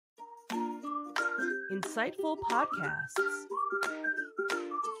Insightful podcasts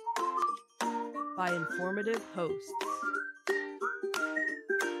by informative hosts.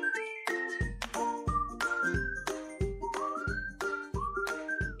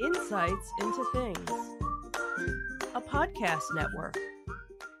 Insights into Things, a podcast network.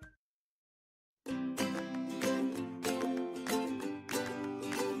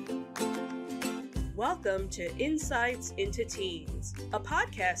 Welcome to Insights into Teens, a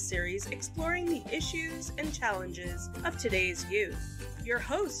podcast series exploring the issues and challenges of today's youth. Your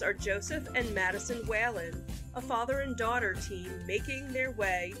hosts are Joseph and Madison Whalen, a father and daughter team making their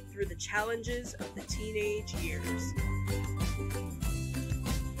way through the challenges of the teenage years.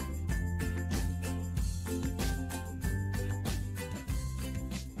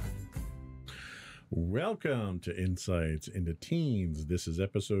 Welcome to Insights into Teens. This is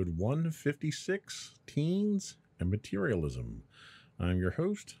episode 156, Teens and Materialism. I'm your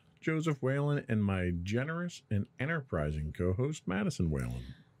host, Joseph Whalen, and my generous and enterprising co-host, Madison Whalen.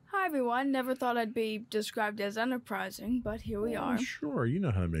 Hi, everyone. Never thought I'd be described as enterprising, but here we are. Sure, you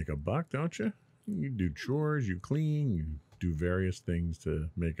know how to make a buck, don't you? You do chores, you clean, you do various things to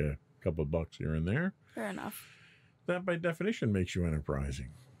make a couple of bucks here and there. Fair enough. That, by definition, makes you enterprising.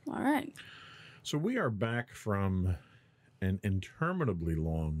 All right. So we are back from an interminably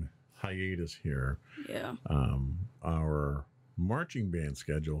long hiatus here. Yeah. Our marching band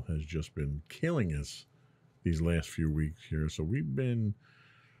schedule has just been killing us these last few weeks here. So we've been,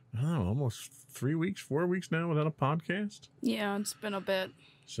 I don't know, almost 4 weeks now without a podcast. Yeah, it's been a bit.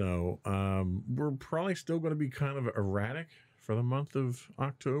 So we're probably still going to be kind of erratic for the month of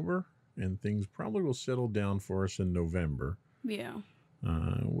October, and things probably will settle down for us in November. Yeah.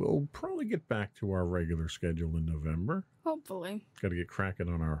 We'll probably get back to our regular schedule in November. Hopefully. Got to get cracking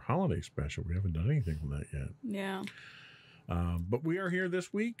on our holiday special. We haven't done anything with that yet. Yeah. But we are here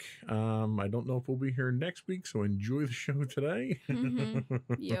this week. I don't know if we'll be here next week, so enjoy the show today. Mm-hmm.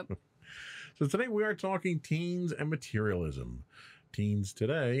 Yep. So today we are talking teens and materialism. Teens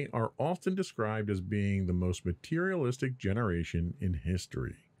today are often described as being the most materialistic generation in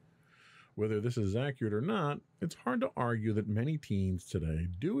history. Whether this is accurate or not, it's hard to argue that many teens today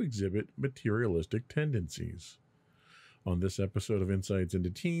do exhibit materialistic tendencies. On this episode of Insights into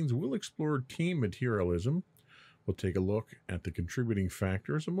Teens, we'll explore teen materialism, we'll take a look at the contributing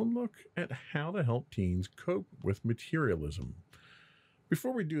factors, and we'll look at how to help teens cope with materialism.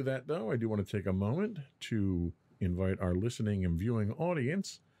 Before we do that, though, I do want to take a moment to invite our listening and viewing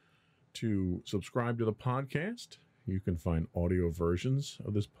audience to subscribe to the podcast. You can find audio versions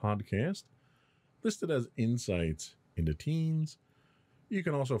of this podcast listed as Insights into Teens. You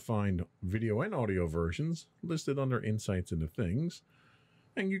can also find video and audio versions listed under Insights into Things.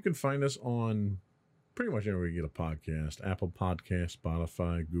 And you can find us on pretty much anywhere you get a podcast: Apple Podcast,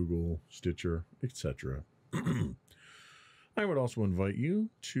 Spotify, Google, Stitcher, etc. I would also invite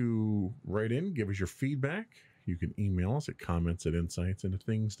you to write in, give us your feedback. You can email us at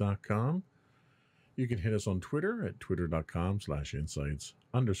comments@insightsintothings.com. You can hit us on Twitter at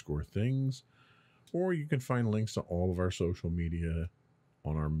twitter.com/insights_things, or you can find links to all of our social media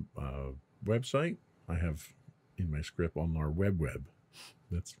on our website. I have in my script on our web.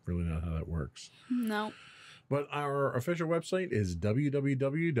 That's really not how that works. No. But our official website is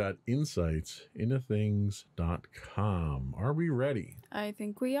www.insightsintothings.com. Are we ready? I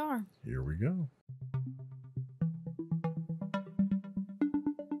think we are. Here we go.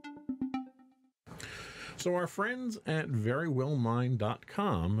 So our friends at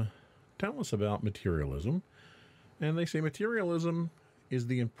verywellmind.com tell us about materialism, and they say materialism is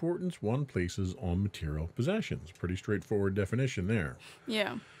the importance one places on material possessions. Pretty straightforward definition there.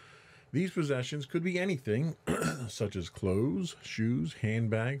 Yeah. These possessions could be anything, such as clothes, shoes,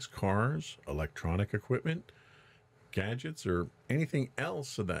 handbags, cars, electronic equipment, gadgets, or anything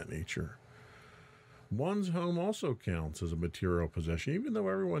else of that nature. One's home also counts as a material possession, even though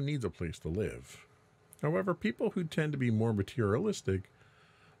everyone needs a place to live. However, people who tend to be more materialistic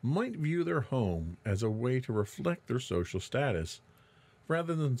might view their home as a way to reflect their social status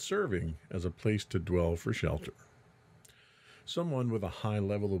rather than serving as a place to dwell for shelter. Someone with a high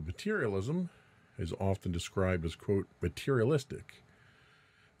level of materialism is often described as, quote, materialistic.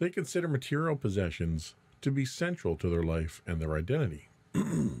 They consider material possessions to be central to their life and their identity.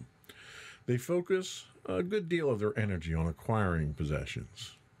 They focus a good deal of their energy on acquiring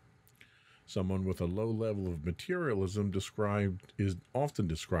possessions. Someone with a low level of materialism is often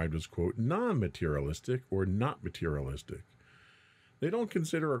described as, quote, non-materialistic or not materialistic. They don't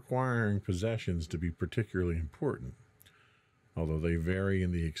consider acquiring possessions to be particularly important, although they vary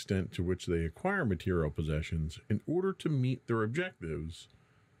in the extent to which they acquire material possessions in order to meet their objectives.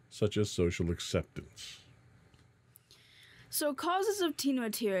 such as social acceptance. So, causes of teen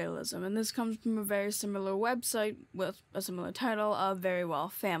materialism, and this comes from a very similar website with a similar title of Very Well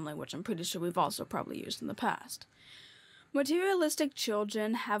Family, which I'm pretty sure we've also probably used in the past. Materialistic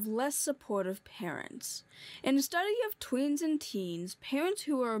children have less supportive parents. In a study of tweens and teens, parents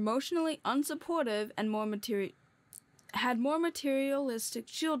who were emotionally unsupportive and had more materialistic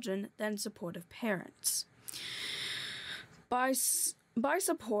children than supportive parents. By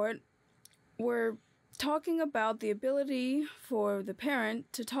support, we're talking about the ability for the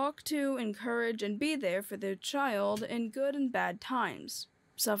parent to talk to, encourage, and be there for their child in good and bad times.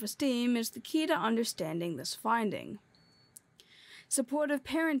 Self-esteem is the key to understanding this finding. Supportive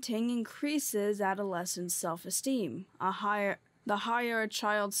parenting increases adolescent self-esteem. The higher a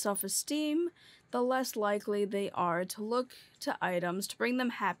child's self-esteem, the less likely they are to look to items to bring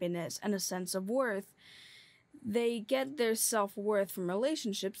them happiness and a sense of worth. They get their self-worth from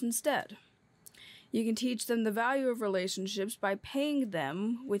relationships instead. You can teach them the value of relationships by paying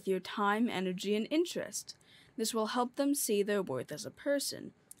them with your time, energy, and interest. This will help them see their worth as a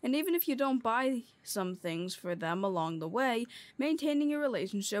person. And even if you don't buy some things for them along the way, maintaining your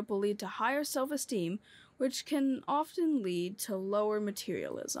relationship will lead to higher self-esteem, which can often lead to lower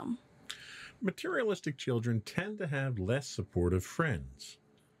materialism. Materialistic children tend to have less supportive friends.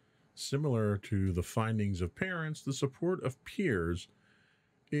 Similar to the findings of parents, the support of peers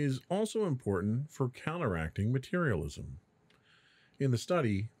is also important for counteracting materialism. In the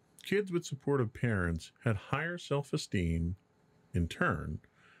study, kids with supportive parents had higher self-esteem, in turn,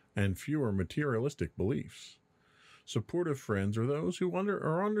 and fewer materialistic beliefs. Supportive friends are those who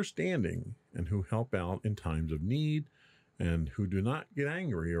are understanding and who help out in times of need and who do not get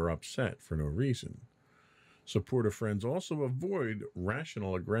angry or upset for no reason. Supportive friends also avoid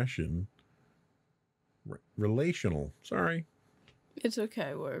relational aggression. It's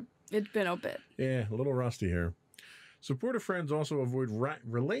okay, it's been a bit. Yeah, a little rusty here. Supportive friends also avoid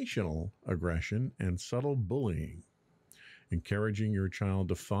relational aggression and subtle bullying. Encouraging your child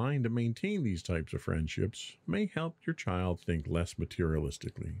to find and maintain these types of friendships may help your child think less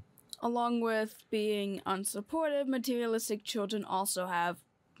materialistically. Along with being unsupportive, materialistic children also have,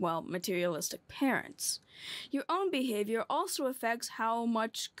 materialistic parents. Your own behavior also affects how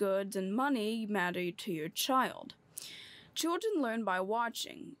much goods and money matter to your child. Children learn by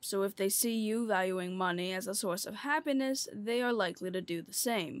watching, so if they see you valuing money as a source of happiness, they are likely to do the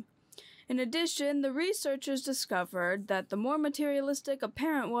same. In addition, the researchers discovered that the more materialistic a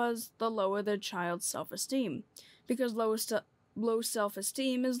parent was, the lower their child's self-esteem. Because low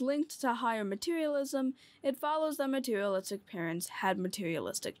self-esteem is linked to higher materialism, it follows that materialistic parents had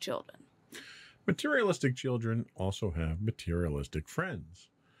materialistic children. Materialistic children also have materialistic friends.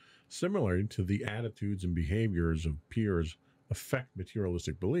 Similar to the attitudes and behaviors of peers affect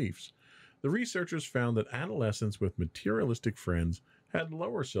materialistic beliefs, the researchers found that adolescents with materialistic friends had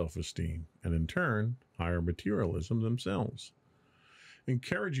lower self-esteem and, in turn, higher materialism themselves.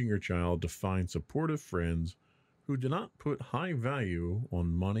 Encouraging your child to find supportive friends who do not put high value on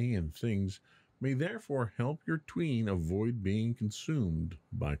money and things may therefore help your tween avoid being consumed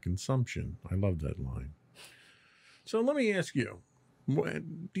by consumption. I love that line. So let me ask you,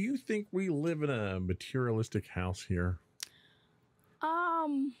 do you think we live in a materialistic house here?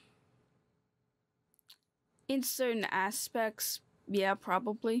 In certain aspects, yeah,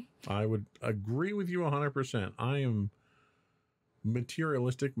 probably. I would agree with you 100%. I am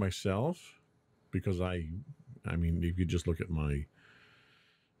materialistic myself because I mean, if you just look at my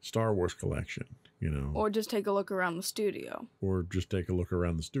Star Wars collection, Or just take a look around the studio.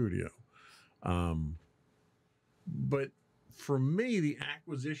 But for me, the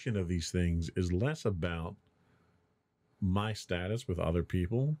acquisition of these things is less about my status with other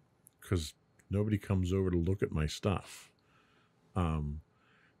people, because nobody comes over to look at my stuff, than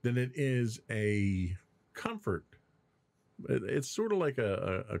it is a comfort. It's sort of like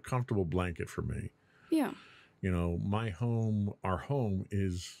a comfortable blanket for me. Yeah. My home, our home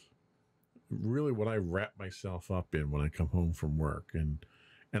is really what I wrap myself up in when I come home from work. And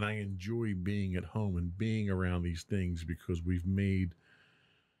I enjoy being at home and being around these things because we've made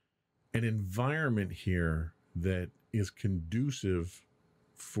an environment here that is conducive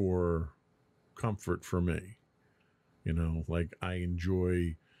for comfort for me. Like I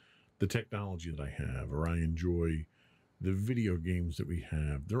enjoy the technology that I have, or I enjoy the video games that we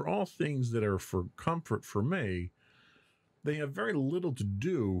have. They're all things that are for comfort for me. They have very little to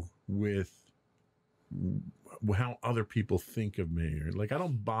do with how other people think of me. Like I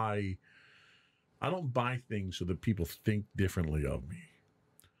don't buy things so that people think differently of me.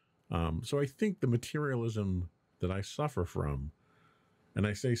 So I think the materialism that I suffer from And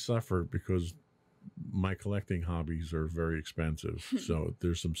I say suffer because my collecting hobbies are very expensive. So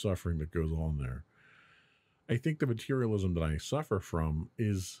there's some suffering that goes on there. I think the materialism that I suffer from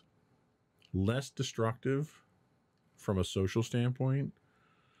is less destructive from a social standpoint.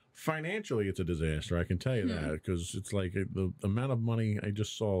 Financially, it's a disaster. I can tell you that, because it's like the amount of money I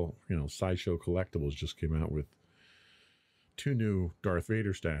just saw, Sideshow Collectibles just came out with 2 new Darth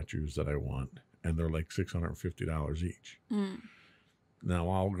Vader statues that I want, and they're like $650 each. Now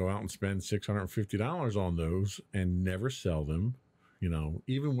I'll go out and spend $650 on those and never sell them.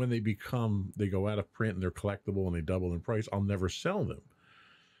 Even when they go out of print and they're collectible and they double in price, I'll never sell them.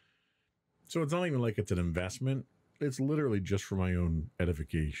 So it's not even like it's an investment. It's literally just for my own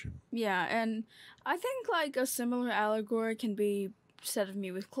edification. Yeah, and I think like a similar allegory can be said of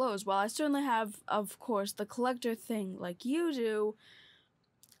me with clothes. While I certainly have, of course, the collector thing like you do,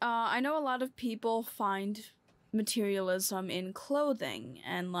 I know a lot of people find materialism in clothing,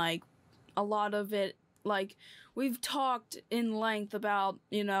 and like a lot of it, like we've talked in length about,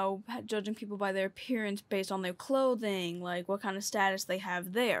 judging people by their appearance based on their clothing, like what kind of status they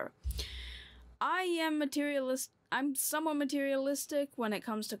have there. I'm somewhat materialistic when it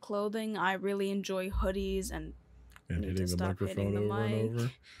comes to clothing. I really enjoy hoodies and hitting the microphone over and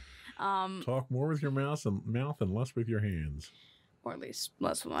over. Talk more with your mouth and less with your hands. Or at least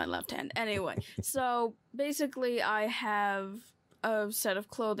less with my left hand. Anyway, so basically I have a set of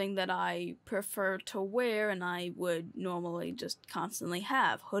clothing that I prefer to wear and I would normally just constantly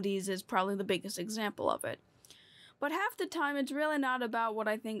have. Hoodies is probably the biggest example of it. But half the time, it's really not about what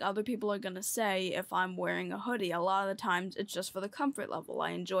I think other people are going to say if I'm wearing a hoodie. A lot of the times, it's just for the comfort level. I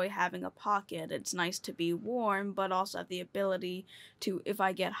enjoy having a pocket. It's nice to be warm, but also have the ability to, if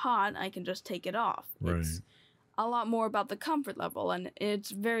I get hot, I can just take it off. Right. It's a lot more about the comfort level, and it's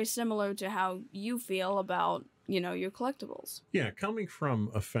very similar to how you feel about, your collectibles. Yeah, coming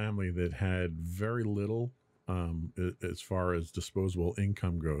from a family that had very little as far as disposable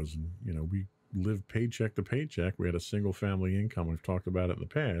income goes, and, we lived paycheck to paycheck. We had a single family income. We've talked about it in the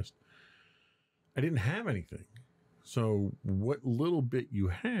past. I didn't have anything. So what little bit you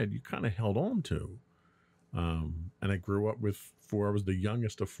had, you kind of held on to. And I grew up with I was the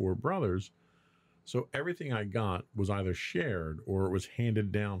youngest of 4 brothers. So everything I got was either shared or it was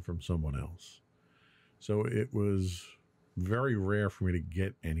handed down from someone else. So it was very rare for me to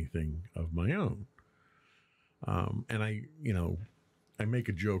get anything of my own. And I make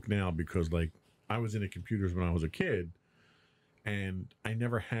a joke now because like I was into computers when I was a kid, and I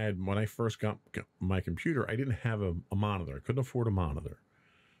never had, when I first got my computer, I didn't have a monitor. I couldn't afford a monitor.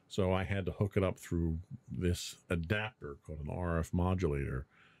 So I had to hook it up through this adapter called an RF modulator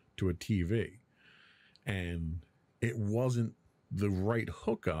to a TV. And it wasn't the right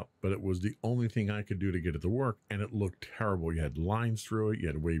hookup, but it was the only thing I could do to get it to work. And it looked terrible. You had lines through it. You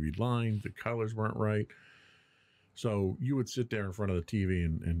had wavy lines. The colors weren't right. So you would sit there in front of the TV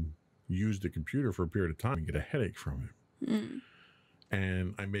and use the computer for a period of time and get a headache from it.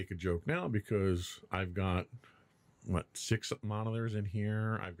 And I make a joke now because I've got, 6 monitors in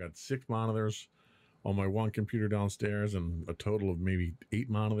here. I've got 6 monitors on my one computer downstairs and a total of maybe 8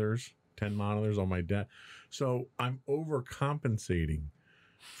 monitors, 10 monitors on my desk. So I'm overcompensating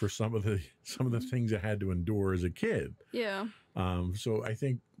for some of the things I had to endure as a kid. Yeah. So I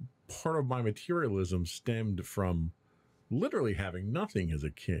think part of my materialism stemmed from literally having nothing as a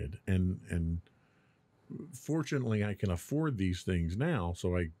kid, and fortunately I can afford these things now,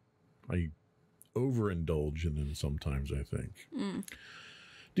 so I overindulge in them sometimes, I think.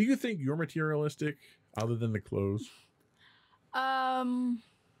 Do you think you're materialistic other than the clothes?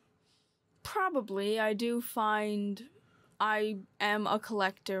 Probably. I do find I am a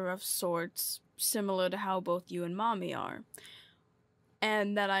collector of sorts, similar to how both you and Mommy are.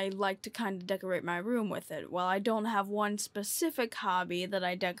 And that I like to kind of decorate my room with it. While I don't have one specific hobby that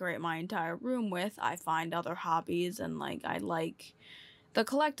I decorate my entire room with, I find other hobbies, and I like the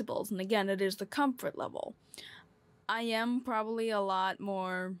collectibles. And again, it is the comfort level. I am probably a lot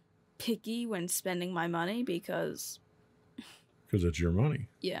more picky when spending my money because it's your money.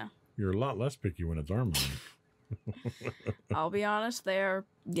 Yeah. You're a lot less picky when it's our money. I'll be honest there.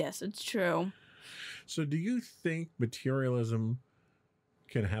 Yes, it's true. So do you think materialism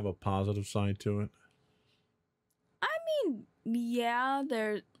can have a positive side to it? I mean, yeah,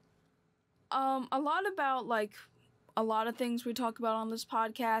 there's a lot about a lot of things we talk about on this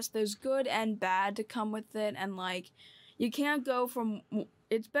podcast. There's good and bad to come with it, and you can't go from,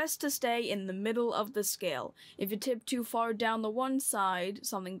 it's best to stay in the middle of the scale. If you tip too far down the one side,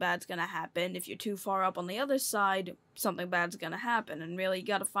 something bad's gonna happen. If you're too far up on the other side, something bad's gonna happen, and really you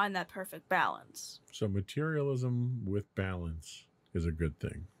gotta find that perfect balance. So materialism with balance is a good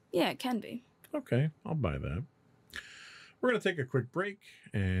thing. Yeah, it can be. Okay, I'll buy that. We're going to take a quick break,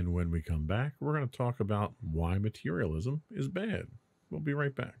 and when we come back, we're going to talk about why materialism is bad. We'll be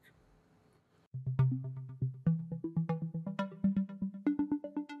right back.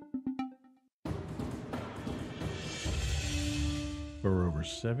 For over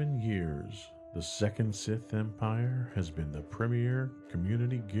 7 years, the Second Sith Empire has been the premier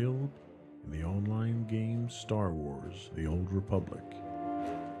community guild in the online game Star Wars: The Old Republic.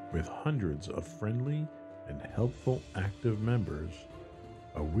 With hundreds of friendly and helpful active members,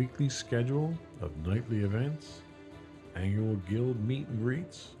 a weekly schedule of nightly events, annual guild meet and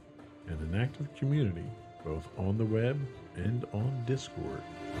greets, and an active community both on the web and on Discord.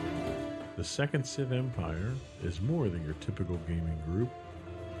 The Second Sith Empire is more than your typical gaming group.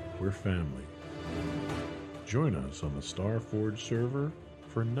 We're family. Join us on the Starforge server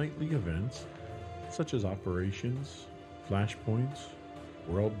for nightly events such as operations, flashpoints,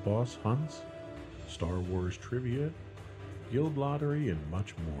 world boss hunts, Star Wars trivia, guild lottery, and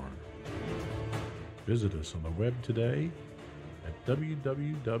much more. Visit us on the web today at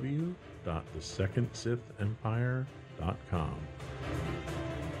www.thesecondsithempire.com.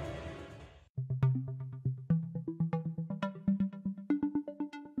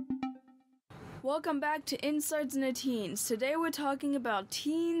 Welcome back to Insights into Teens. Today we're talking about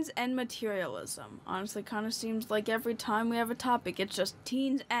teens and materialism. Honestly, kind of seems like every time we have a topic, it's just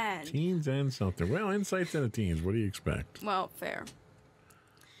teens and. Teens and something. Well, insights into teens. What do you expect? Well, fair.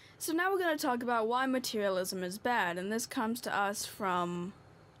 So now we're going to talk about why materialism is bad, and this comes to us from...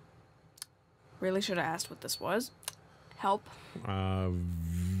 Really should have asked what this was. Help.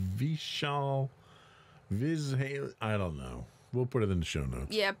 Vishal Vizhale. I don't know. We'll put it in the show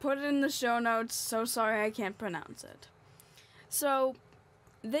notes. Yeah, put it in the show notes. So sorry I can't pronounce it. So,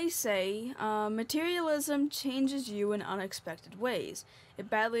 they say materialism changes you in unexpected ways. It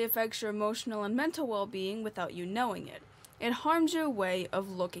badly affects your emotional and mental well-being without you knowing it. It harms your way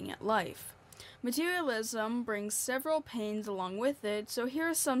of looking at life. Materialism brings several pains along with it, so here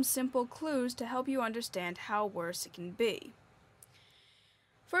are some simple clues to help you understand how worse it can be.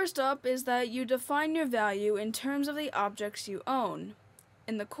 First up is that you define your value in terms of the objects you own.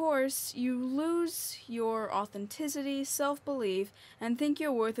 In the course, you lose your authenticity, self-belief, and think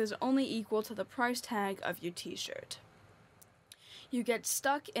your worth is only equal to the price tag of your t-shirt. You get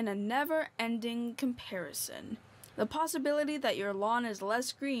stuck in a never-ending comparison. The possibility that your lawn is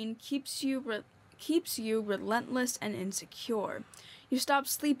less green keeps you relentless and insecure. You stop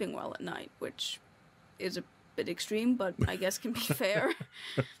sleeping well at night, which is a bit extreme, but I guess can be fair.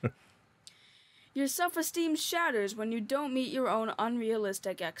 Your self-esteem shatters when you don't meet your own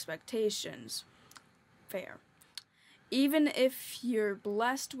unrealistic expectations. Fair. Even if you're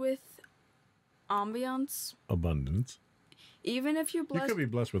blessed with abundance. Even if you're blessed... You could be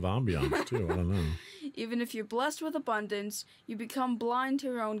blessed with ambiance, too. I don't know. Even if you're blessed with abundance, you become blind to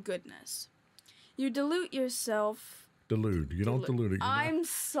your own goodness. You dilute yourself... Delude. You don't dilute it. I'm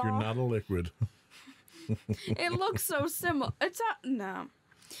sorry. You're not a liquid. It looks so similar. No.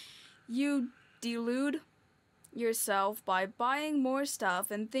 You delude yourself by buying more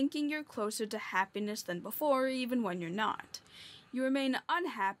stuff and thinking you're closer to happiness than before, even when you're not. You remain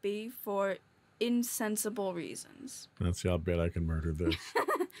unhappy for insensible reasons. Let's see how bad I can murder this.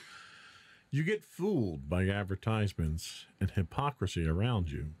 You get fooled by advertisements and hypocrisy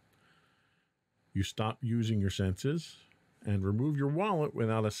around you. You stop using your senses and remove your wallet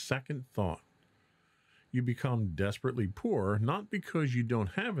without a second thought. You become desperately poor, not because you don't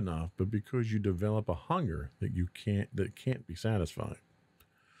have enough, but because you develop a hunger that can't be satisfied.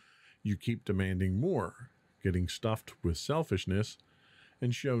 You keep demanding more, getting stuffed with selfishness,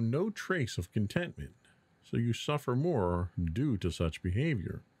 and show no trace of contentment, so you suffer more due to such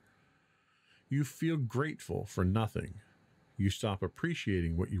behavior. You feel grateful for nothing. You stop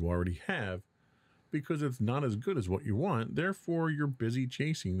appreciating what you already have because it's not as good as what you want, therefore you're busy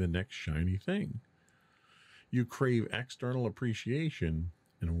chasing the next shiny thing. You crave external appreciation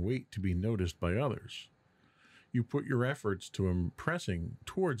and wait to be noticed by others. You put your efforts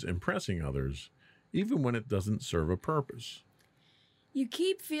towards impressing others, even when it doesn't serve a purpose. You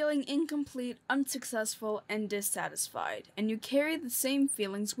keep feeling incomplete, unsuccessful, and dissatisfied, and you carry the same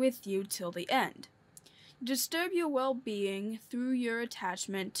feelings with you till the end. You disturb your well-being through your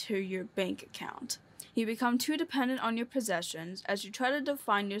attachment to your bank account. You become too dependent on your possessions as you try to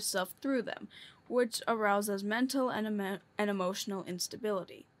define yourself through them, which arouses mental and emotional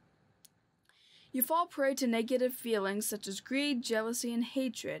instability. You fall prey to negative feelings such as greed, jealousy, and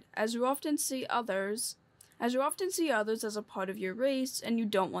hatred, as you often see others as a part of your race and you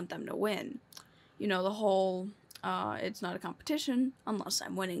don't want them to win. You know, the whole It's not a competition unless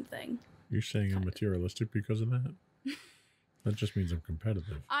I'm winning thing. You're saying I'm materialistic because of that? That just means I'm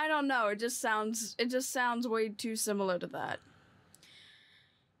competitive. I don't know. It just sounds way too similar to that.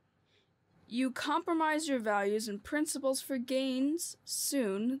 You compromise your values and principles for gains.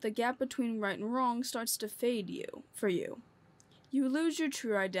 Soon, the gap between right and wrong starts to fade for you. You lose your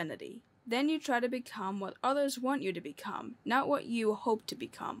true identity. Then you try to become what others want you to become, not what you hope to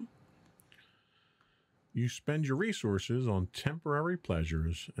become. You spend your resources on temporary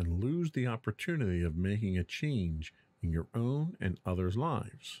pleasures and lose the opportunity of making a change in your own and others'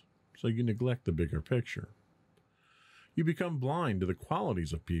 lives. So you neglect the bigger picture. You become blind to the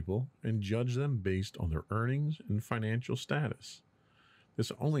qualities of people and judge them based on their earnings and financial status.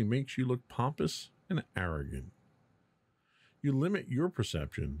 This only makes you look pompous and arrogant. You limit your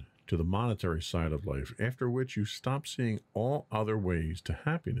perception to the monetary side of life, after which you stop seeing all other ways to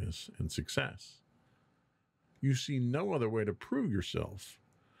happiness and success. You see no other way to prove yourself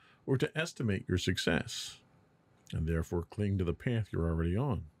or to estimate your success, and therefore cling to the path you're already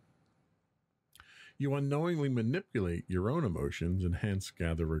on. You unknowingly manipulate your own emotions and hence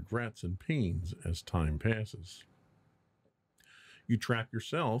gather regrets and pains as time passes. You trap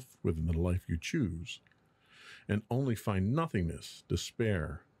yourself within the life you choose and only find nothingness,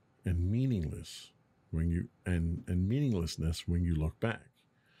 despair, and meaninglessness when you look back.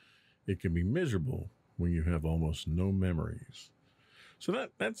 It can be miserable when you have almost no memories. So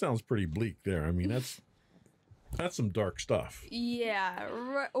that sounds pretty bleak there. I mean, that's some dark stuff. Yeah,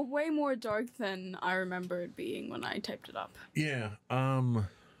 way more dark than I remember it being when I typed it up. Yeah.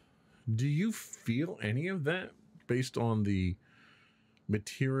 Do you feel any of that based on the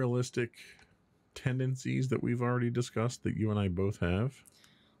materialistic tendencies that we've already discussed that you and I both have?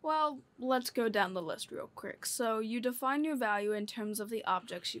 Well, let's go down the list real quick. So you define your value in terms of the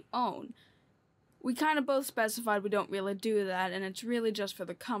objects you own. We kind of both specified we don't really do that, and it's really just for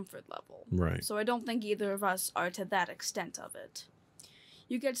the comfort level. Right. So I don't think either of us are to that extent of it.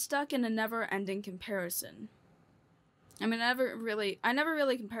 You get stuck in a never-ending comparison. I mean, I never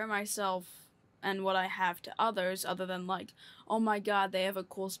really compare myself and what I have to others, other than like, oh my god, they have a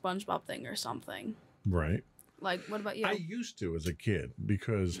cool SpongeBob thing or something. Right. Like, what about you? I used to as a kid,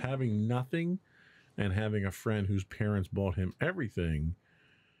 because having nothing and having a friend whose parents bought him everything,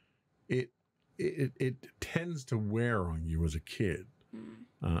 it tends to wear on you as a kid.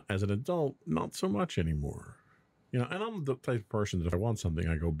 As an adult, not so much anymore. You know, and I'm the type of person that if I want something,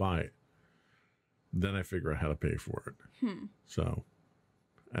 I go buy it. Then I figure out how to pay for it. So,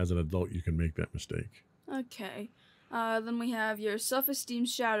 as an adult, you can make that mistake. Okay. Then we have your self-esteem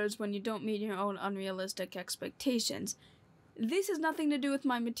shatters when you don't meet your own unrealistic expectations. This has nothing to do with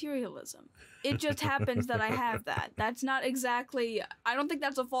my materialism. It just happens that I have that. That's not exactly... I don't think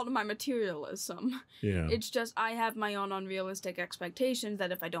that's a fault of my materialism. Yeah. It's just I have my own unrealistic expectations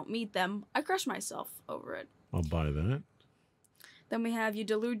that if I don't meet them, I crush myself over it. I'll buy that. Then we have you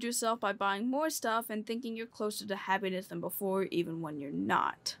delude yourself by buying more stuff and thinking you're closer to happiness than before, even when you're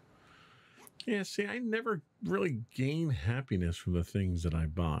not. Yeah, see, I never really gain happiness from the things that I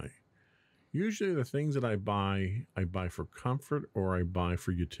buy. Usually the things that I buy for comfort or I buy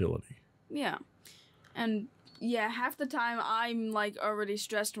for utility. Yeah. And yeah, half the time I'm like already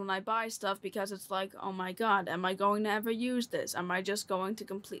stressed when I buy stuff because it's like, oh my god, am I going to ever use this? Am I just going to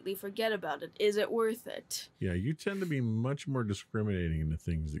completely forget about it? Is it worth it? Yeah, you tend to be much more discriminating in the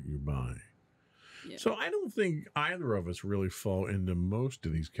things that you buy. Yeah. So I don't think either of us really fall into most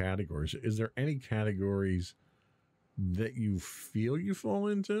of these categories. Is there any categories that you feel you fall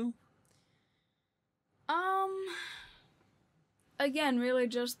into? Again, really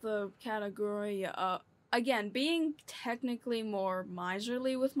just the category, again, being technically more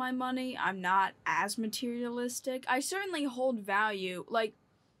miserly with my money, I'm not as materialistic. I certainly hold value, like,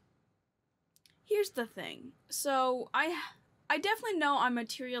 here's the thing. So, I definitely know I'm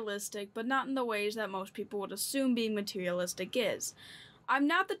materialistic, but not in the ways that most people would assume being materialistic is. I'm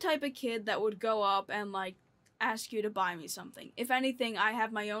not the type of kid that would go up and, like, ask you to buy me something. If anything, I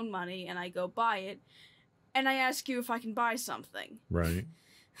have my own money and I go buy it, and I ask you if I can buy something. Right.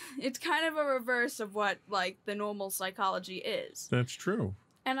 It's kind of a reverse of what, like, the normal psychology is. That's true.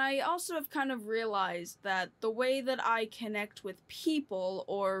 And I also have kind of realized that the way that I connect with people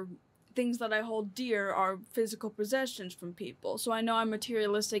or things that I hold dear are physical possessions from people. So I know I'm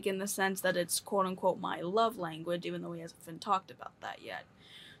materialistic in the sense that it's quote-unquote my love language, even though we haven't talked about that yet.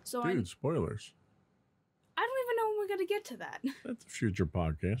 So Dude, spoilers. I don't even know when we're going to get to that. That's a future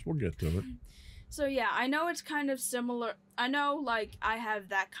podcast. We'll get to it. So yeah, I know it's kind of similar. I know, like, I have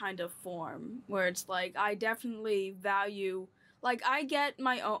that kind of form where it's like I definitely value, Like, I get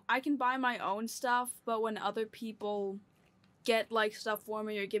my own, I can buy my own stuff, but when other people get, like, stuff for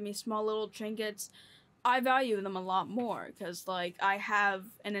me or give me small little trinkets, I value them a lot more, because, like, I have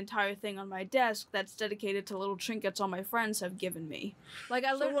an entire thing on my desk that's dedicated to little trinkets all my friends have given me. Like,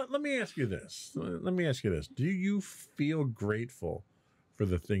 let me ask you this. Let me ask you this. Do you feel grateful for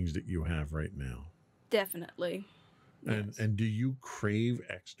the things that you have right now? Definitely. Yes. And do you crave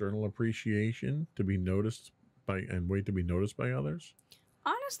external appreciation to be noticed by and wait to be noticed by others?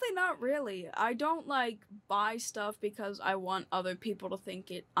 Honestly, not really. I don't, like, buy stuff because I want other people to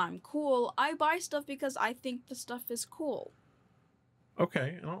think I'm cool. I buy stuff because I think the stuff is cool.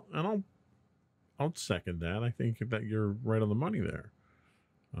 Okay, I'll second that. I think that you're right on the money there.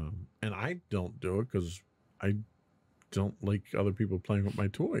 And I don't do it because I don't like other people playing with my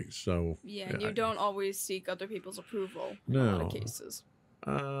toys. So yeah, and you don't always seek other people's approval in no. a lot of cases.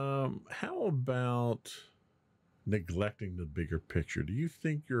 How about neglecting the bigger picture? Do you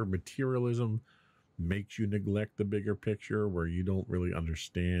think your materialism makes you neglect the bigger picture, where you don't really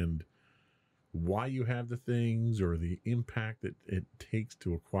understand why you have the things or the impact that it takes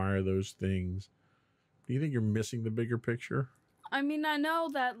to acquire those things? Do you think you're missing the bigger picture? I mean, I know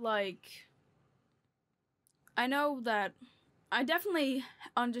that I definitely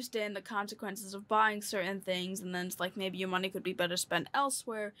understand the consequences of buying certain things, and then it's like maybe your money could be better spent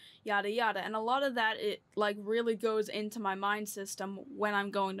elsewhere, yada yada. And a lot of that, it like really goes into my mind system when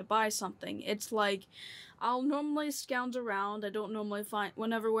I'm going to buy something. It's like I'll normally scourge around. I don't normally find,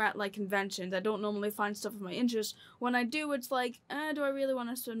 whenever we're at like conventions, I don't normally find stuff of my interest. When I do, it's like, do I really want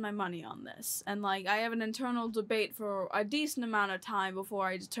to spend my money on this? And like I have an internal debate for a decent amount of time before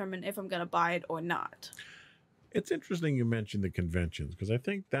I determine if I'm gonna buy it or not. It's interesting you mentioned the conventions, because I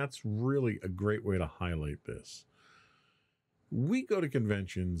think that's really a great way to highlight this. We go to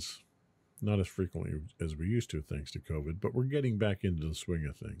conventions not as frequently as we used to, thanks to COVID, but we're getting back into the swing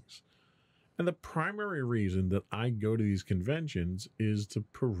of things. And the primary reason that I go to these conventions is to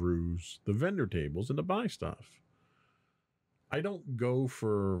peruse the vendor tables and to buy stuff. I don't go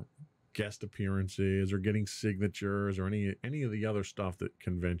for guest appearances or getting signatures or any of the other stuff that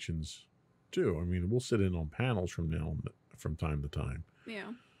conventions do. I mean, we'll sit in on panels from time to time.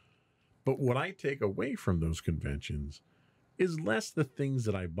 Yeah. But what I take away from those conventions is less the things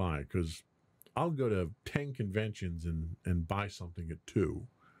that I buy, because I'll go to 10 conventions and buy something at 2.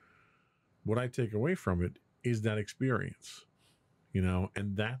 What I take away from it is that experience,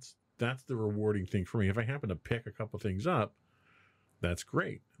 and that's the rewarding thing for me. If I happen to pick a couple things up, that's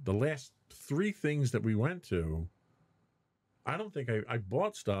great. The last 3 things that we went to, I don't think I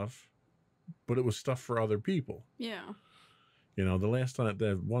bought stuff, but it was stuff for other people. Yeah. The last time at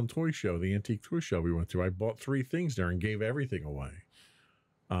the one toy show, the antique toy show we went to, I bought 3 things there and gave everything away.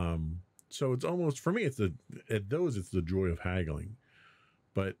 So it's almost, for me, it's the joy of haggling.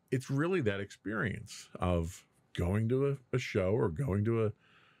 But it's really that experience of going to a show or going to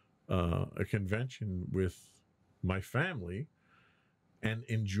a convention with my family and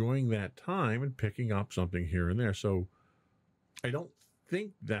enjoying that time and picking up something here and there. So I don't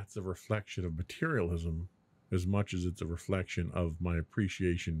think that's a reflection of materialism as much as it's a reflection of my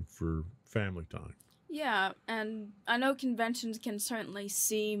appreciation for family time. Yeah, and I know conventions can certainly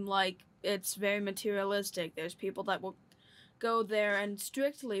seem like it's very materialistic. There's people that will go there and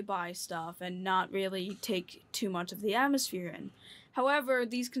strictly buy stuff and not really take too much of the atmosphere in. However,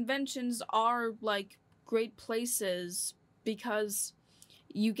 these conventions are like great places because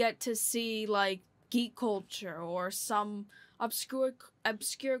you get to see like geek culture or some obscure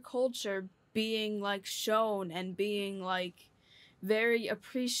culture being like shown and being like very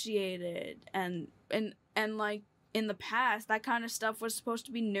appreciated, and like in the past that kind of stuff was supposed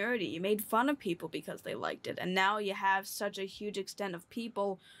to be nerdy. You made fun of people because they liked it, and now you have such a huge extent of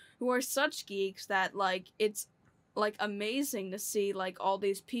people who are such geeks that like it's like amazing to see like all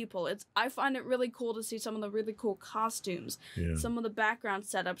these people. I find it really cool to see some of the really cool costumes, some of the background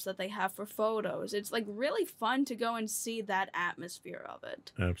setups that they have for photos. It's like really fun to go and see that atmosphere of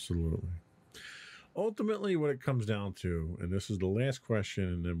it. Absolutely. Ultimately, what it comes down to, and this is the last question,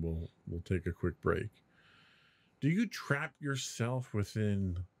 and then we'll take a quick break. Do you trap yourself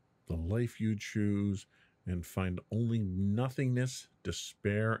within the life you choose and find only nothingness,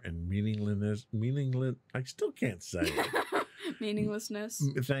 despair, and meaningless? I still can't say it. Meaninglessness.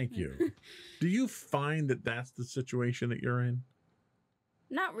 Thank you. Do you find that that's the situation that you're in?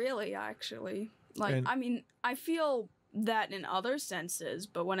 Not really, actually. I mean, I feel that in other senses,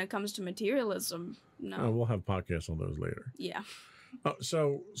 but when it comes to materialism, no. We'll have podcasts on those later. Yeah.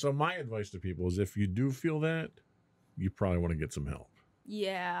 So my advice to people is, if you do feel that, you probably want to get some help.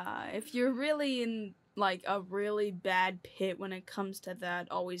 Yeah, if you're really in like a really bad pit when it comes to that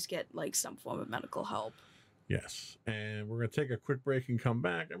always get like some form of medical help. Yes. And we're going to take a quick break and come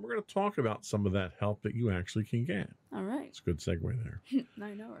back, and we're going to talk about some of that help that you actually can get. All right. It's a good segue there.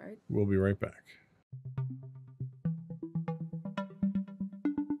 I know, right? We'll be right back.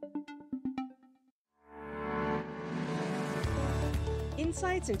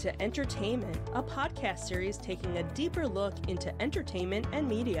 Insights into Entertainment, a podcast series taking a deeper look into entertainment and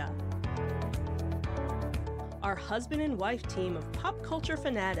media. Our husband and wife team of pop culture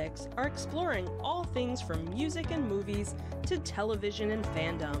fanatics are exploring all things from music and movies to television and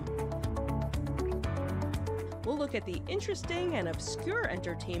fandom. We'll look at the interesting and obscure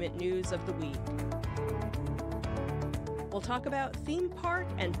entertainment news of the week. We'll talk about theme park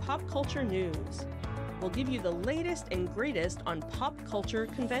and pop culture news. We'll give you the latest and greatest on pop culture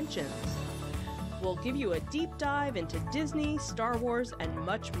conventions. We'll give you a deep dive into Disney, Star Wars, and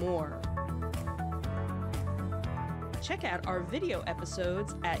much more. Check out our video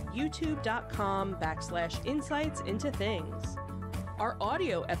episodes at youtube.com/insightsintothings. Our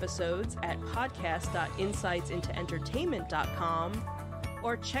audio episodes at podcast.insightsintoentertainment.com,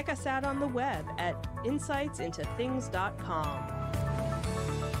 or check us out on the web at insightsintothings.com.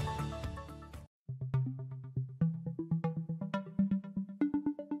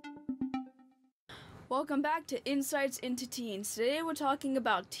 Welcome back to Insights into Teens. Today we're talking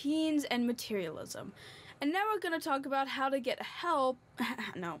about teens and materialism. And now we're going to talk about how to get help.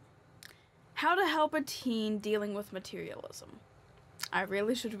 How to help a teen dealing with materialism. I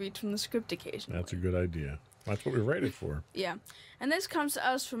really should read from the script occasionally. That's a good idea. That's what we write it for. Yeah. And this comes to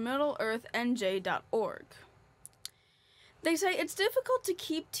us from MiddleEarthNJ.org. They say it's difficult to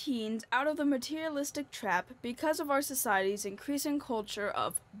keep teens out of the materialistic trap because of our society's increasing culture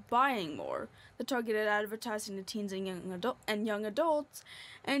of buying more, the targeted advertising to teens and young adults,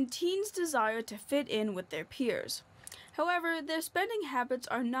 and teens' desire to fit in with their peers. However, their spending habits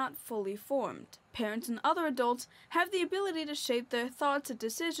are not fully formed. Parents and other adults have the ability to shape their thoughts and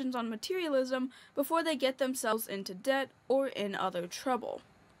decisions on materialism before they get themselves into debt or in other trouble.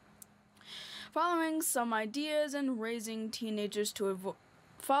 Following some ideas and raising teenagers to avoid...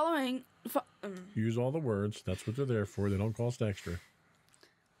 Use all the words. That's what they're there for. They don't cost extra.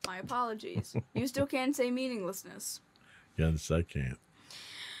 My apologies. You still can't say meaninglessness. Yes, I can't.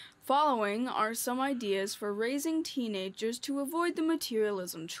 Following are some ideas for raising teenagers to avoid the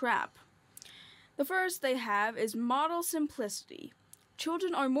materialism trap. The first they have is model simplicity.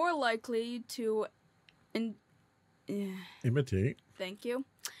 Children are more likely to... Imitate. Thank you.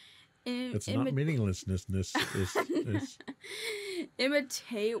 It's not meaninglessness.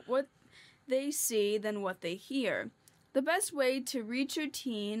 Imitate what they see than what they hear. The best way to reach your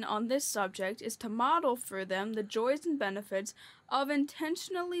teen on this subject is to model for them the joys and benefits of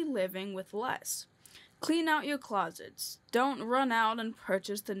intentionally living with less. Clean out your closets. Don't run out and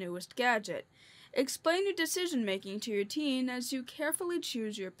purchase the newest gadget. Explain your decision-making to your teen as you carefully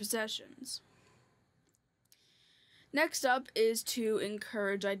choose your possessions. Next up is to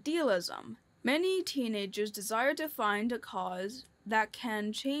encourage idealism. Many teenagers desire to find a cause that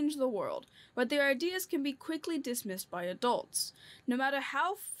can change the world, but their ideas can be quickly dismissed by adults. No matter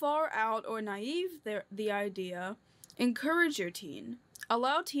how far out or naive the idea, encourage your teen.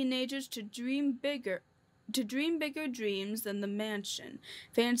 Allow teenagers to dream bigger dreams than the mansion,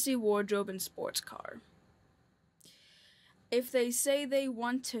 fancy wardrobe, and sports car. If they say they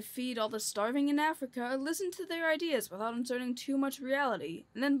want to feed all the starving in Africa, listen to their ideas without inserting too much reality,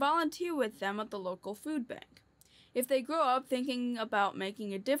 and then volunteer with them at the local food bank. If they grow up thinking about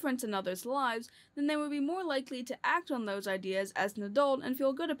making a difference in others' lives, then they will be more likely to act on those ideas as an adult and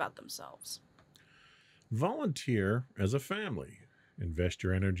feel good about themselves. Volunteer as a family. Invest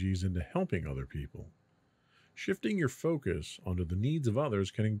your energies into helping other people. Shifting your focus onto the needs of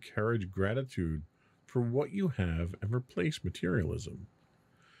others can encourage gratitude for what you have and replace materialism.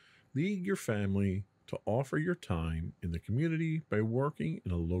 Lead your family to offer your time in the community by working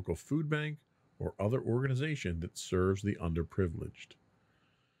in a local food bank or other organization that serves the underprivileged.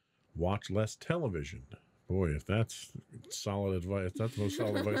 Watch less television. Boy, if that's solid advice, that's the most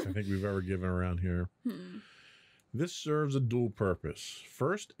solid advice I think we've ever given around here. This serves a dual purpose.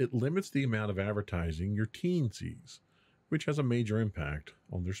 First, it limits the amount of advertising your teen sees, which has a major impact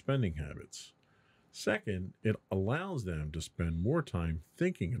on their spending habits. Second, it allows them to spend more time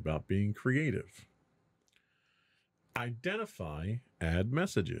thinking about being creative. Identify ad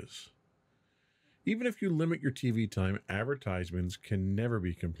messages. Even if you limit your TV time, advertisements can never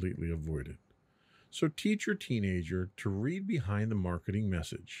be completely avoided. So teach your teenager to read behind the marketing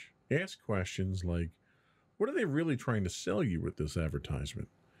message. Ask questions like, what are they really trying to sell you with this advertisement?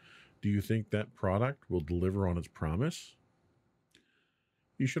 Do you think that product will deliver on its promise?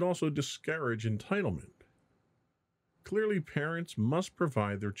 You should also discourage entitlement. Clearly, parents must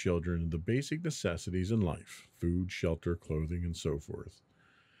provide their children the basic necessities in life: food, shelter, clothing, and so forth.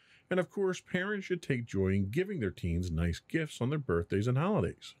 And of course, parents should take joy in giving their teens nice gifts on their birthdays and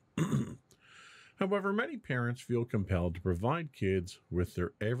holidays. However, many parents feel compelled to provide kids with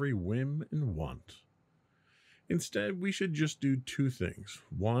their every whim and want. Instead, we should just do two things.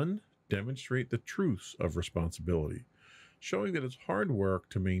 One, demonstrate the truths of responsibility, showing that it's hard work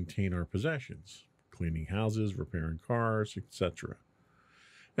to maintain our possessions, cleaning houses, repairing cars, etc.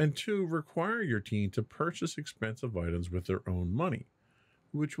 And two, require your teen to purchase expensive items with their own money,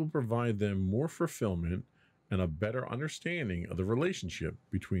 which will provide them more fulfillment and a better understanding of the relationship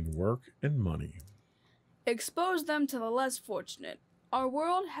between work and money. Expose them to the less fortunate. Our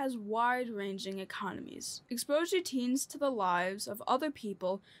world has wide-ranging economies. Expose your teens to the lives of other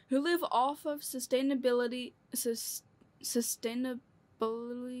people who live off of sustainability.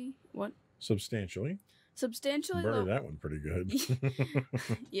 What? Substantially. Substantially. Murder that one pretty good.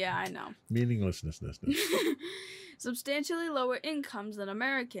 Yeah, I know. Meaninglessness. Substantially lower incomes than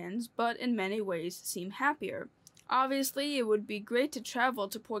Americans, but in many ways seem happier. Obviously, it would be great to travel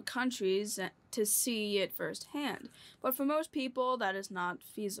to poor countries to see it firsthand, but for most people, that is not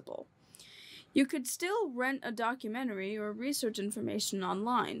feasible. You could still rent a documentary or research information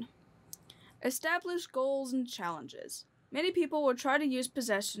online. Establish goals and challenges. Many people will try to use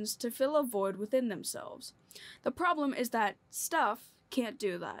possessions to fill a void within themselves. The problem is that stuff can't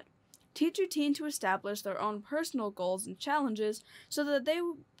do that. Teach your teen to establish their own personal goals and challenges so that they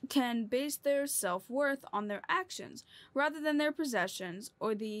can base their self-worth on their actions rather than their possessions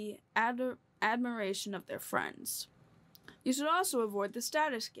or the admiration of their friends. You should also avoid the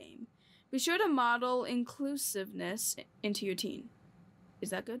status game. Be sure to model inclusiveness into your teen. Is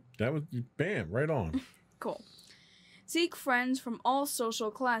that good? That was, bam, right on. Cool. Seek friends from all social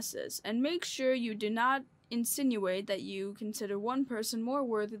classes, and make sure you do not insinuate that you consider one person more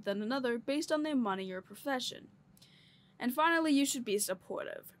worthy than another based on their money or profession. And finally, you should be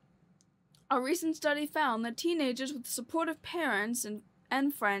supportive. A recent study found that teenagers with supportive parents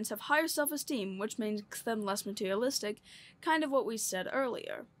and friends have higher self-esteem, which makes them less materialistic, kind of what we said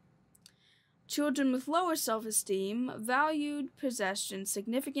earlier. Children with lower self-esteem valued possessions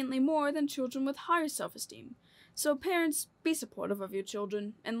significantly more than children with higher self-esteem. So parents, be supportive of your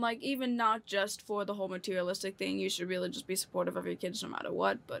children, and even not just for the whole materialistic thing, you should really just be supportive of your kids no matter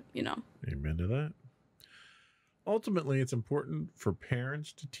what, but Amen to that. Ultimately, it's important for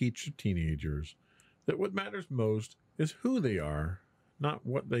parents to teach their teenagers that what matters most is who they are, not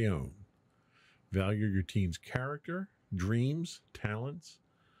what they own. Value your teen's character, dreams, talents,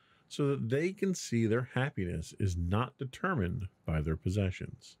 so that they can see their happiness is not determined by their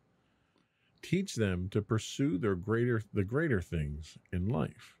possessions. Teach them to pursue the greater things in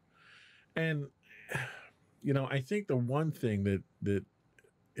life. And, I think the one thing that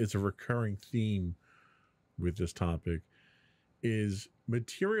is a recurring theme with this topic is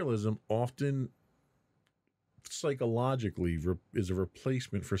materialism often psychologically is a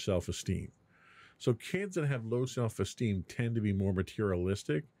replacement for self-esteem. So kids that have low self-esteem tend to be more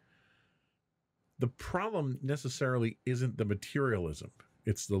materialistic. The problem necessarily isn't the materialism.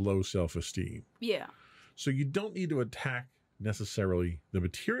 It's the low self-esteem. Yeah. So you don't need to attack necessarily the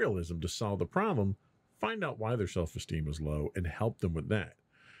materialism to solve the problem. Find out why their self-esteem is low and help them with that.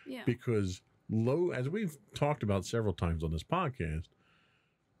 Yeah. Because low, as we've talked about several times on this podcast,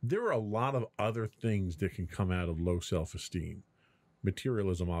 there are a lot of other things that can come out of low self-esteem.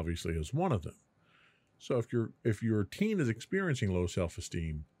 Materialism obviously is one of them. So if your teen is experiencing low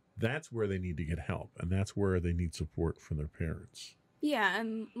self-esteem, that's where they need to get help, and that's where they need support from their parents. Yeah,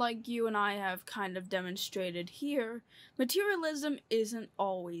 and like you and I have kind of demonstrated here, materialism isn't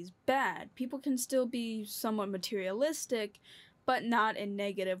always bad. People can still be somewhat materialistic, but not in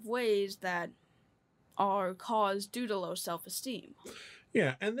negative ways that are caused due to low self-esteem.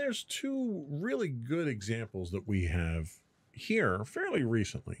 Yeah, and there's two really good examples that we have here fairly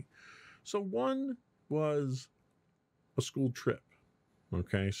recently. So one was a school trip.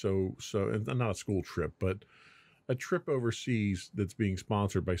 Okay, so not a school trip, but a trip overseas that's being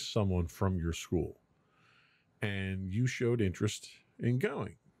sponsored by someone from your school. And you showed interest in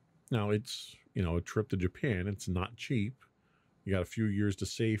going. Now, it's, a trip to Japan. It's not cheap. You got a few years to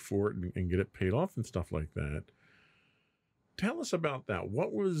save for it and get it paid off and stuff like that. Tell us about that.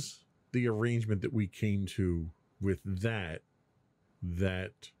 What was the arrangement that we came to with that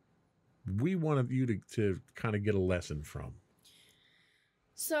we wanted you to kind of get a lesson from?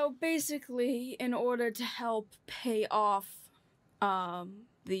 So basically, in order to help pay off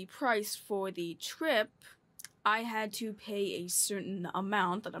the price for the trip, I had to pay a certain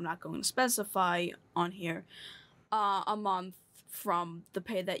amount that I'm not going to specify on here, a month from the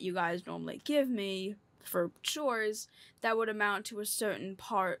pay that you guys normally give me for chores. That would amount to a certain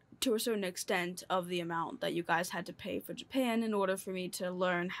extent of the amount that you guys had to pay for Japan in order for me to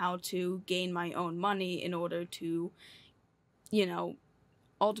learn how to gain my own money in order to,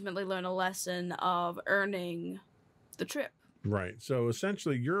 ultimately learn a lesson of earning the trip. Right. So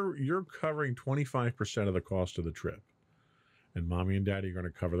essentially, you're covering 25% of the cost of the trip, and mommy and daddy are going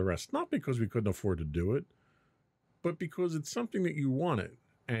to cover the rest. Not because we couldn't afford to do it, but because it's something that you wanted,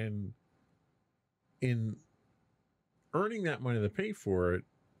 and in earning that money to pay for it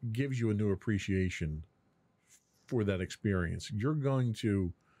gives you a new appreciation for that experience. You're going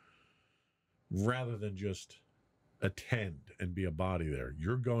to, rather than just attend and be a body there,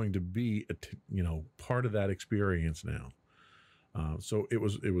 you're going to be part of that experience now. So it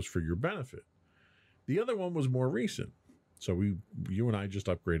was for your benefit. The other one was more recent. So you and I just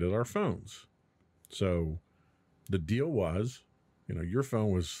upgraded our phones. So the deal was, your phone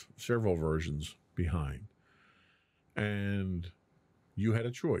was several versions behind, and you had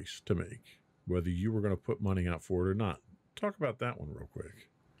a choice to make whether you were going to put money out for it or not. Talk about that one real quick.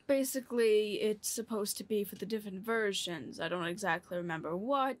 Basically, it's supposed to be for the different versions. I don't exactly remember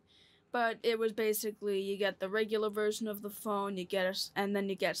what, but it was basically you get the regular version of the phone, and then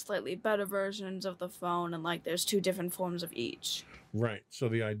you get slightly better versions of the phone, and there's 2 different forms of each. Right. So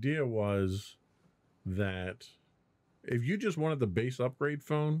the idea was that if you just wanted the base upgrade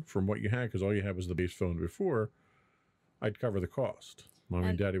phone from what you had, because all you had was the base phone before, I'd cover the cost. Mommy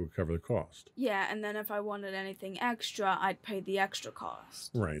and daddy would cover the cost. Yeah, and then if I wanted anything extra, I'd pay the extra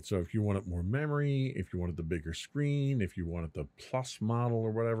cost. Right. So if you wanted more memory, if you wanted the bigger screen, if you wanted the plus model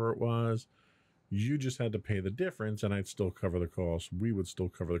or whatever it was, you just had to pay the difference, and I'd still cover the cost. We would still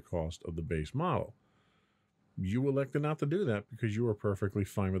cover the cost of the base model. You elected not to do that because you were perfectly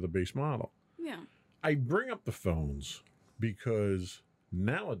fine with the base model. Yeah. I bring up the phones because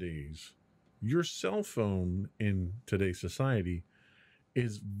nowadays your cell phone in today's society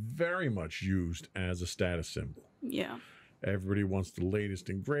is very much used as a status symbol. Yeah. Everybody wants the latest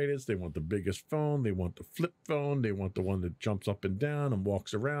and greatest. They want the biggest phone. They want the flip phone. They want the one that jumps up and down and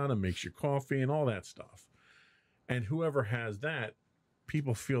walks around and makes you coffee and all that stuff. And whoever has that,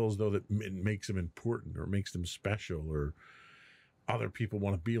 people feel as though that it makes them important or makes them special, or other people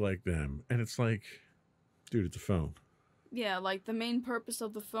want to be like them. And it's like, dude, it's a phone. Yeah, the main purpose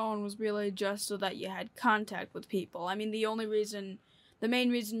of the phone was really just so that you had contact with people. I mean, the main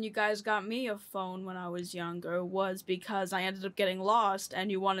reason you guys got me a phone when I was younger was because I ended up getting lost and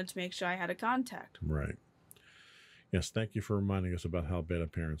you wanted to make sure I had a contact. Right. Yes, thank you for reminding us about how bad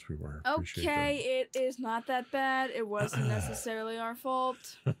of parents we were. Okay, it is not that bad. It wasn't necessarily our fault.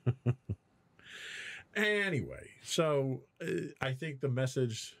 Anyway, so I think the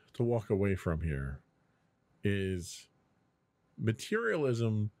message to walk away from here is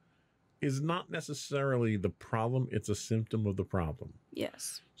materialism is not necessarily the problem. It's a symptom of the problem.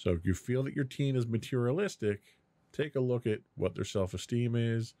 Yes. So if you feel that your teen is materialistic, take a look at what their self-esteem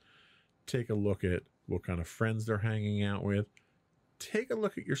is. Take a look at what kind of friends they're hanging out with. Take a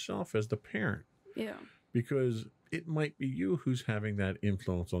look at yourself as the parent. Yeah. Because it might be you who's having that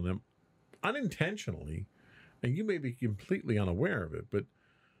influence on them unintentionally, and you may be completely unaware of it, but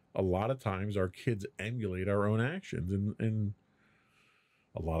a lot of times our kids emulate our own actions, and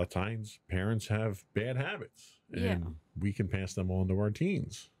a lot of times parents have bad habits, and we can pass them on to our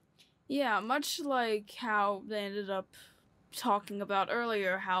teens. Yeah, much like how they ended up talking about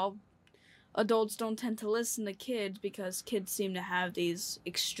earlier, how adults don't tend to listen to kids because kids seem to have these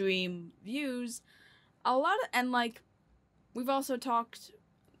extreme views. We've also talked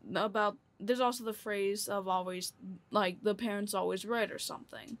about, there's also the phrase of always, the parent's always right or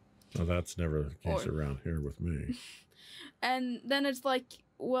something. Well, that's never the case around here with me. And then it's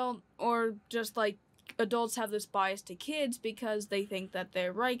adults have this bias to kids because they think that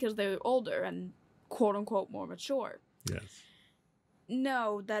they're right because they're older and quote-unquote more mature. Yes.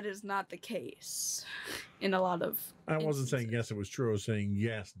 No, that is not the case in a lot of I wasn't saying instances. yes, it was true. I was saying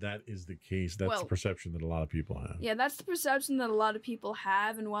yes, that is the case. That's the perception that a lot of people have. Yeah, that's the perception that a lot of people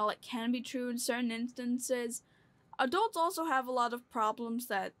have, and while it can be true in certain instances, adults also have a lot of problems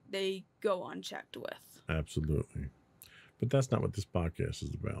that they go unchecked with. Absolutely. But that's not what this podcast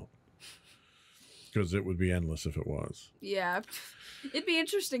is about. Because it would be endless if it was. Yeah. It'd be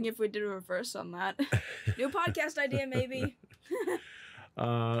interesting if we did a reverse on that. New podcast idea, maybe.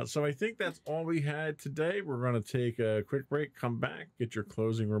 So I think that's all we had today. We're going to take a quick break, come back, get your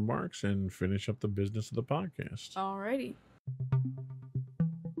closing remarks, and finish up the business of the podcast. Alrighty.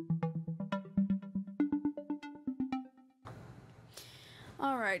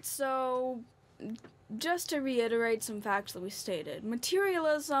 Alright, so just to reiterate some facts that we stated,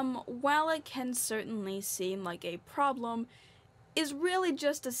 materialism, while it can certainly seem like a problem, is really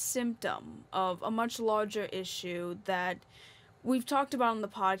just a symptom of a much larger issue that we've talked about on the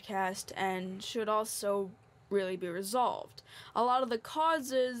podcast and should also really be resolved. A lot of the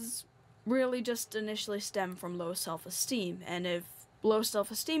causes really just initially stem from low self-esteem, and if low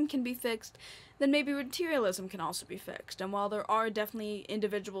self-esteem can be fixed, then maybe materialism can also be fixed. And while there are definitely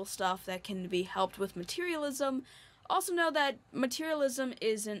individual stuff that can be helped with materialism, also know that materialism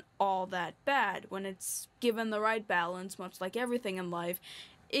isn't all that bad. When it's given the right balance, much like everything in life,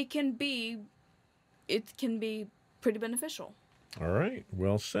 it can be pretty beneficial. All right,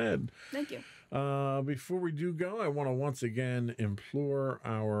 well said. Thank you. Before we do go, I want to once again implore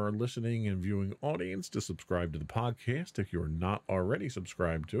our listening and viewing audience to subscribe to the podcast if you're not already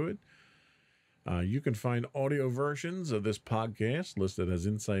subscribed to it. You can find audio versions of this podcast listed as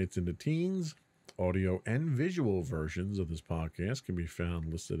Insights into Teens. Audio and visual versions of this podcast can be found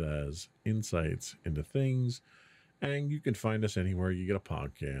listed as Insights into Things. And you can find us anywhere you get a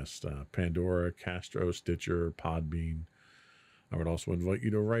podcast. Pandora, Castro, Stitcher, Podbean. I would also invite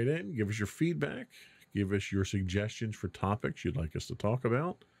you to write in, give us your feedback, give us your suggestions for topics you'd like us to talk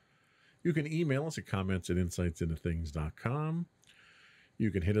about. You can email us at comments@insightsintothings.com.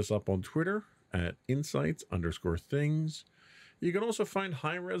 You can hit us up on Twitter at insights_things. You can also find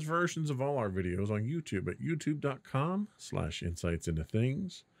high-res versions of all our videos on YouTube at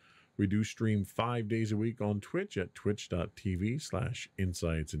youtube.com/insightsintothings. We do stream 5 days a week on Twitch at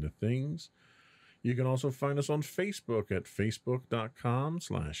twitch.tv/insightsintothings. You can also find us on Facebook at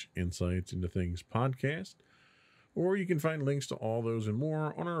facebook.com/insightsintothingspodcast. Or you can find links to all those and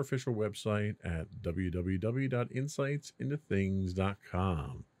more on our official website at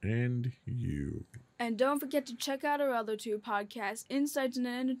www.insightsintothings.com. And you. And don't forget to check out our other two podcasts, Insights into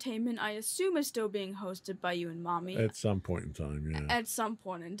Entertainment, I assume is still being hosted by you and Mommy. At some point in time, yeah. At some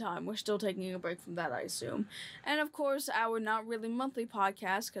point in time. We're still taking a break from that, I assume. And of course, our Not Really Monthly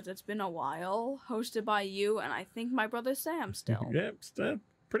podcast, because it's been a while, hosted by you and I think my brother Sam still. Yep,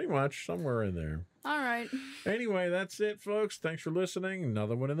 pretty much somewhere in there. All right. Anyway, that's it, folks. Thanks for listening.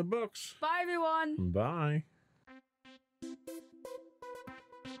 Another one in the books. Bye, everyone. Bye.